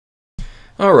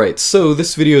Alright, so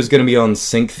this video is going to be on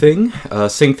Syncthing.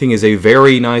 Syncthing is a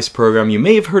very nice program. You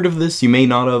may have heard of this, you may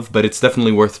not have, but it's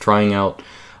definitely worth trying out.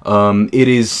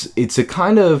 It's a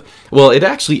kind of, well, it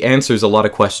actually answers a lot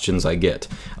of questions I get.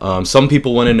 Some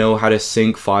people want to know how to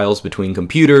sync files between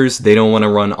computers. They don't want to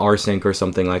run rsync or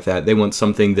something like that. They want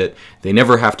something that they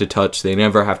never have to touch, they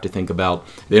never have to think about.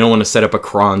 They don't want to set up a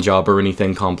cron job or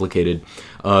anything complicated.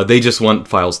 They just want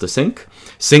files to sync.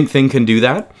 Syncthing can do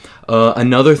that.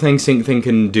 Another thing Syncthing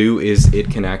can do is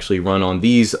it can actually run on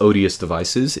these odious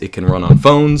devices. It can run on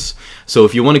phones. So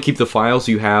if you want to keep the files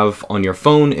you have on your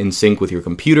phone in sync with your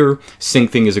computer,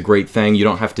 Syncthing is a great thing. You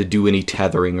don't have to do any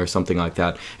tethering or something like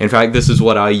that. In fact, this is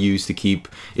what I use to keep,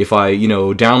 if I,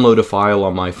 download a file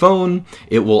on my phone,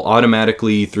 it will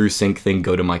automatically, through Syncthing,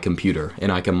 go to my computer,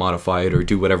 and I can modify it or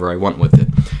do whatever I want with it.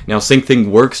 Now, Syncthing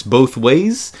works both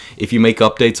ways. If you make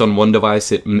updates on one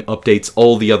device, it updates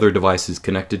all the other devices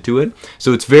connected to it.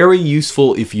 So it's very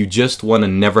useful if you just want to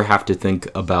never have to think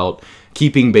about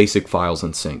keeping basic files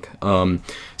in sync.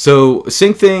 So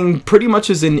Syncthing pretty much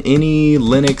is in any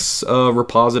Linux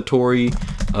repository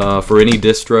for any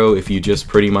distro. If you just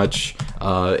pretty much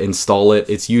install it,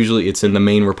 it's in the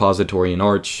main repository in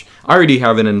Arch. I already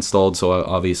have it installed, so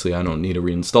obviously I don't need to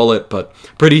reinstall it, but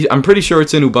I'm pretty sure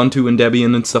it's in Ubuntu and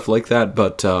Debian and stuff like that,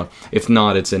 but if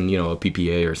not, it's in, a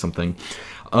PPA or something.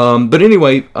 But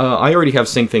anyway, I already have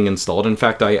Syncthing installed. In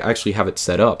fact, I actually have it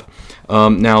set up.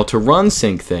 Now, to run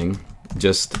Syncthing,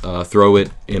 just throw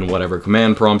it in whatever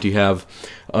command prompt you have.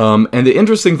 And the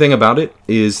interesting thing about it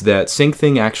is that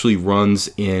Syncthing actually runs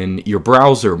in your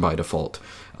browser by default,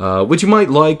 which you might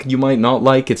like, you might not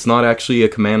like. It's not actually a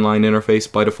command line interface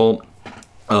by default.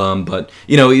 But,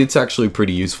 it's actually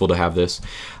pretty useful to have this.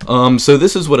 So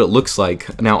this is what it looks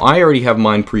like. Now, I already have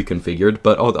mine pre-configured,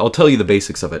 but I'll tell you the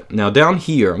basics of it. Now, down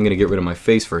here, I'm going to get rid of my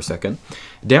face for a second.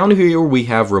 Down here, we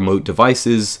have remote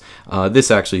devices. This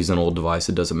actually is an old device.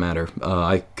 It doesn't matter.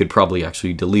 I could probably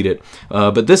actually delete it.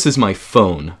 But this is my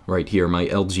phone right here, my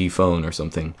LG phone or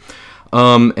something.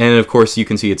 And, of course, you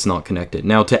can see it's not connected.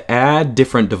 Now, to add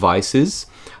different devices,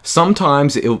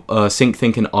 sometimes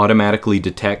Syncthing can automatically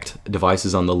detect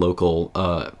devices on the local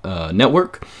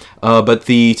network, but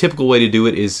the typical way to do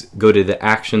it is go to the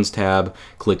Actions tab,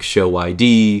 click Show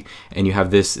ID, and you have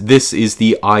this. This is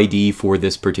the ID for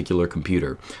this particular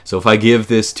computer. So if I give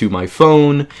this to my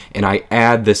phone and I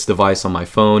add this device on my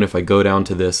phone, if I go down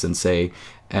to this and say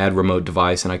add remote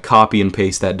device, and I copy and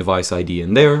paste that device ID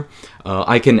in there,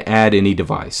 I can add any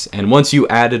device. And once you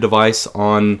add a device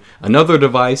on another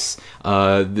device,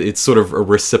 it's sort of a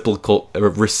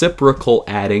reciprocal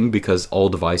adding, because all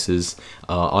devices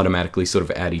automatically sort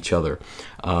of add each other.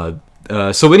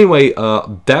 So anyway,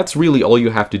 that's really all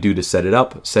you have to do to set it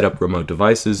up, set up remote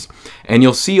devices. And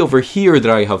you'll see over here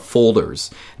that I have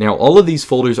folders. Now, all of these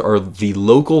folders are the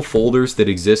local folders that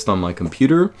exist on my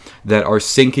computer that are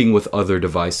syncing with other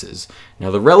devices.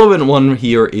 Now, the relevant one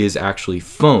here is actually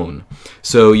phone.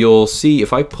 So you'll see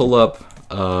if I pull up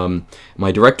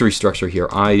my directory structure here,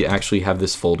 I actually have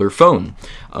this folder phone,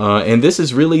 and this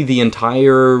is really the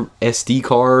entire SD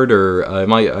card, or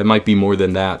it might be more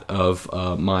than that, of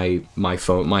my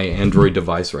phone, my Android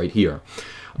device right here.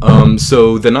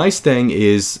 So the nice thing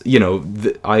is,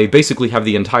 I basically have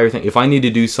the entire thing. If I need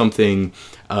to do something,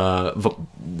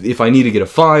 if I need to get a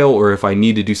file, or if I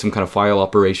need to do some kind of file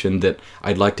operation that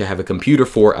I'd like to have a computer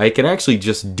for, I can actually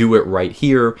just do it right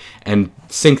here, and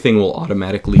Syncthing will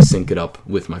automatically sync it up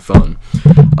with my phone.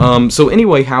 So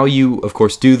anyway, how you, of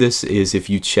course, do this is if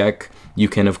you check, you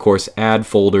can, of course, add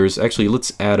folders. Actually,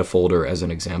 let's add a folder as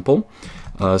an example.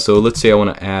 So let's say I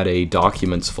want to add a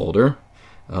documents folder.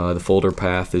 The folder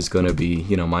path is going to be,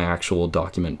 my actual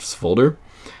documents folder.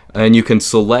 And you can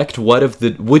select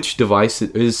which device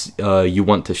it is you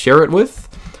want to share it with,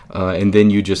 and then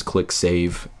you just click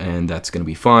save, and that's going to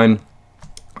be fine.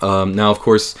 Now, of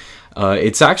course,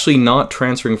 it's actually not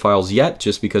transferring files yet,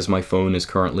 just because my phone is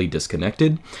currently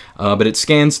disconnected, but it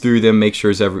scans through them, makes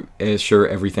sure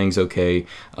everything's okay.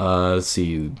 Let's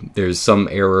see, there's some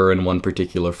error in one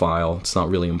particular file. It's not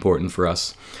really important for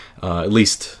us, at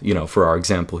least, for our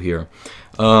example here.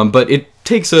 But it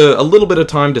takes a little bit of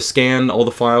time to scan all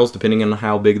the files, depending on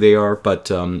how big they are, but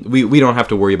we don't have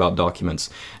to worry about documents.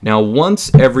 Now,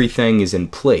 once everything is in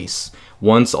place,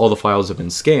 once all the files have been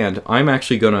scanned, I'm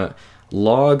actually going to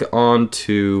log on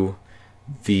to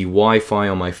the Wi-Fi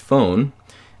on my phone,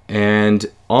 and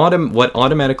what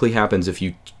automatically happens if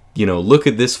you look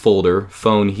at this folder,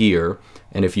 phone here,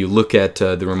 and if you look at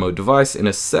the remote device, in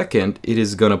a second, it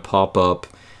is going to pop up.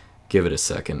 Give it a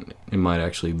second. It might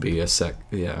actually be a sec.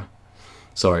 Yeah.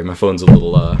 Sorry, my phone's a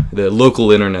little, the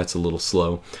local internet's a little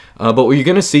slow. But what you're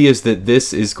going to see is that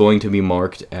this is going to be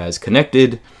marked as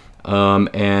connected.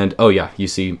 And, oh yeah, you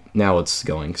see, now it's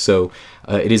going. So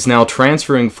it is now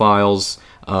transferring files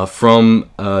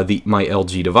from my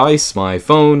LG device, my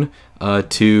phone,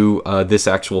 to this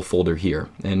actual folder here.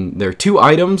 And there are 2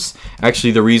 items.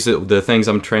 Actually, the things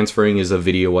I'm transferring is a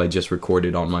video I just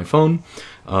recorded on my phone.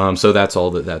 So that's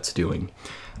all that's doing.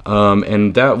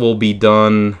 And that will be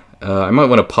done. I might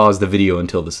want to pause the video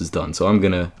until this is done, so I'm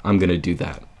gonna do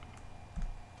that.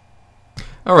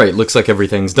 Alright, looks like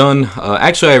everything's done.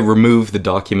 Actually, I removed the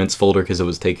documents folder because it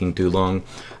was taking too long.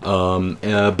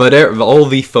 But all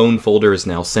the phone folder is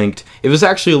now synced. It was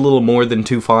actually a little more than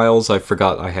 2 files. I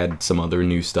forgot I had some other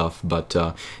new stuff. But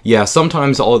yeah,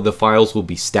 sometimes all of the files will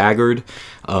be staggered.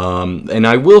 And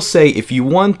I will say, if you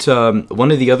want,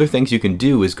 one of the other things you can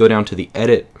do is go down to the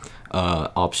edit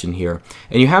option here,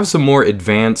 and you have some more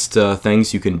advanced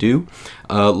things you can do,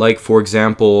 like for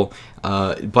example,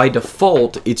 by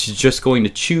default it's just going to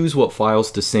choose what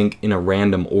files to sync in a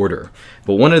random order.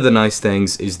 But one of the nice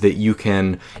things is that you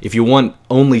can, if you want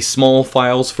only small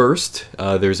files first,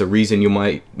 there's a reason you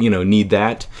might need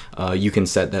that, you can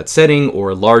set that setting,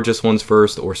 or largest ones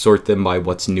first, or sort them by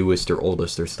what's newest or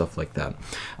oldest or stuff like that.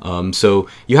 So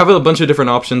you have a bunch of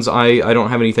different options. I don't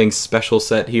have anything special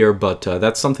set here, but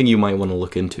that's something you might want to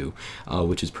look into,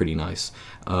 which is pretty nice.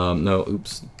 No,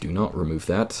 oops, do not remove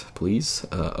that, please.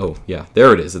 Oh, yeah,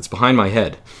 there it is. It's behind my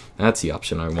head. That's the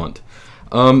option I want.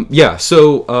 Yeah,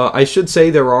 so I should say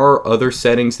there are other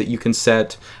settings that you can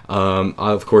set.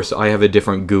 Of course, I have a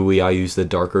different GUI. I use the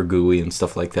darker GUI and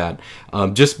stuff like that.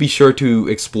 Just be sure to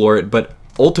explore it, but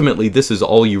ultimately this is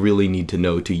all you really need to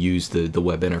know to use the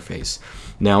web interface.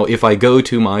 Now, if I go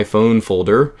to my phone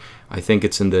folder, I think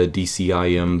it's in the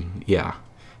DCIM, yeah,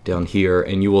 down here,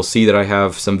 and you will see that I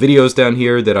have some videos down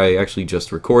here that I actually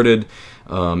just recorded.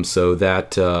 So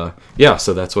that, yeah,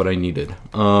 so that's what I needed.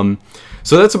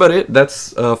 So that's about it.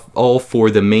 That's all for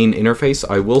the main interface.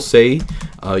 I will say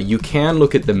you can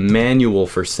look at the manual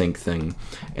for Syncthing,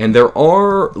 and there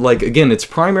are, like, again, its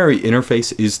primary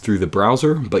interface is through the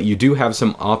browser, but you do have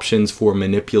some options for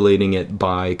manipulating it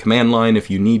by command line if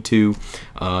you need to.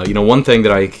 One thing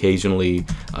that I occasionally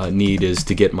need is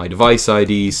to get my device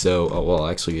ID. So, well,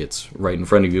 actually, it's right in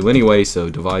front of you anyway. So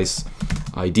device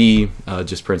ID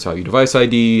just prints out your device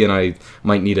ID, and I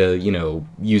might need to,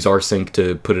 use rsync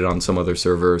to put it on some other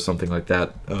server or something like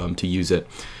that to use it.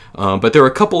 But there are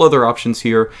a couple other options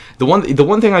here. The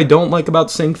one thing I don't like about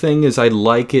Syncthing is I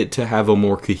like it to have a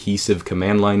more cohesive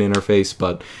command line interface.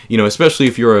 But especially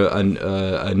if you're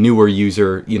a newer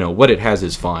user, what it has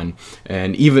is fine.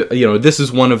 And even this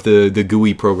is one of the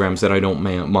GUI programs that I don't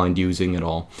mind using at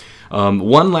all.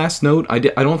 One last note: I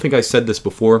don't think I said this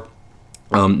before.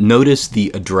 Notice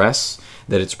the address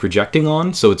that it's projecting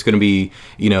on. So it's going to be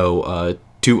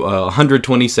to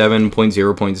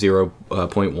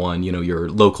 127.0.0.1, your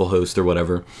local host or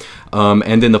whatever.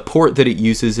 And then the port that it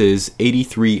uses is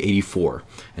 8384.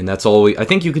 And that's all I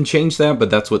think you can change that, but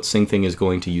that's what Syncthing is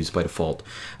going to use by default.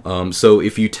 So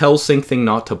if you tell Syncthing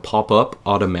not to pop up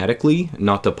automatically,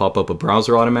 not to pop up a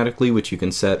browser automatically, which you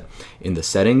can set in the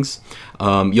settings,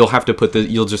 you'll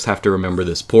just have to remember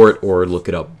this port or look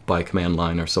it up by command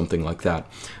line or something like that.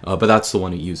 But that's the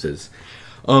one it uses.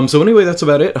 So anyway, that's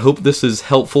about it. I hope this is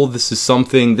helpful. This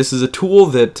is a tool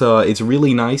that it's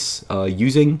really nice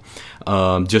using,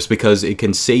 just because it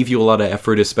can save you a lot of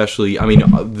effort, especially,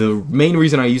 the main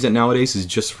reason I use it nowadays is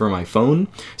just for my phone.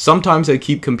 Sometimes I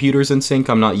keep computers in sync.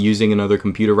 I'm not using another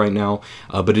computer right now,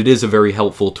 but it is a very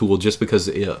helpful tool just because,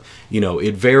 when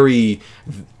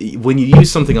you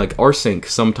use something like rsync,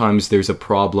 sometimes there's a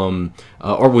problem,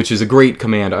 which is a great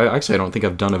command. I don't think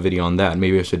I've done a video on that.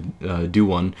 Maybe I should do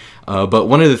one.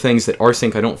 But one of the things that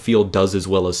rsync I don't feel does as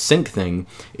well as Syncthing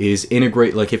is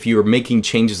integrate, like if you're making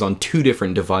changes on 2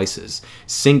 different devices,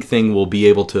 Syncthing will be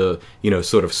able to,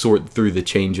 sort of sort through the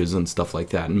changes and stuff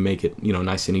like that and make it,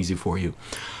 nice and easy for you.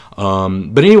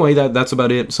 But anyway, that's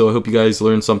about it. So I hope you guys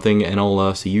learned something, and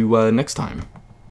I'll see you next time.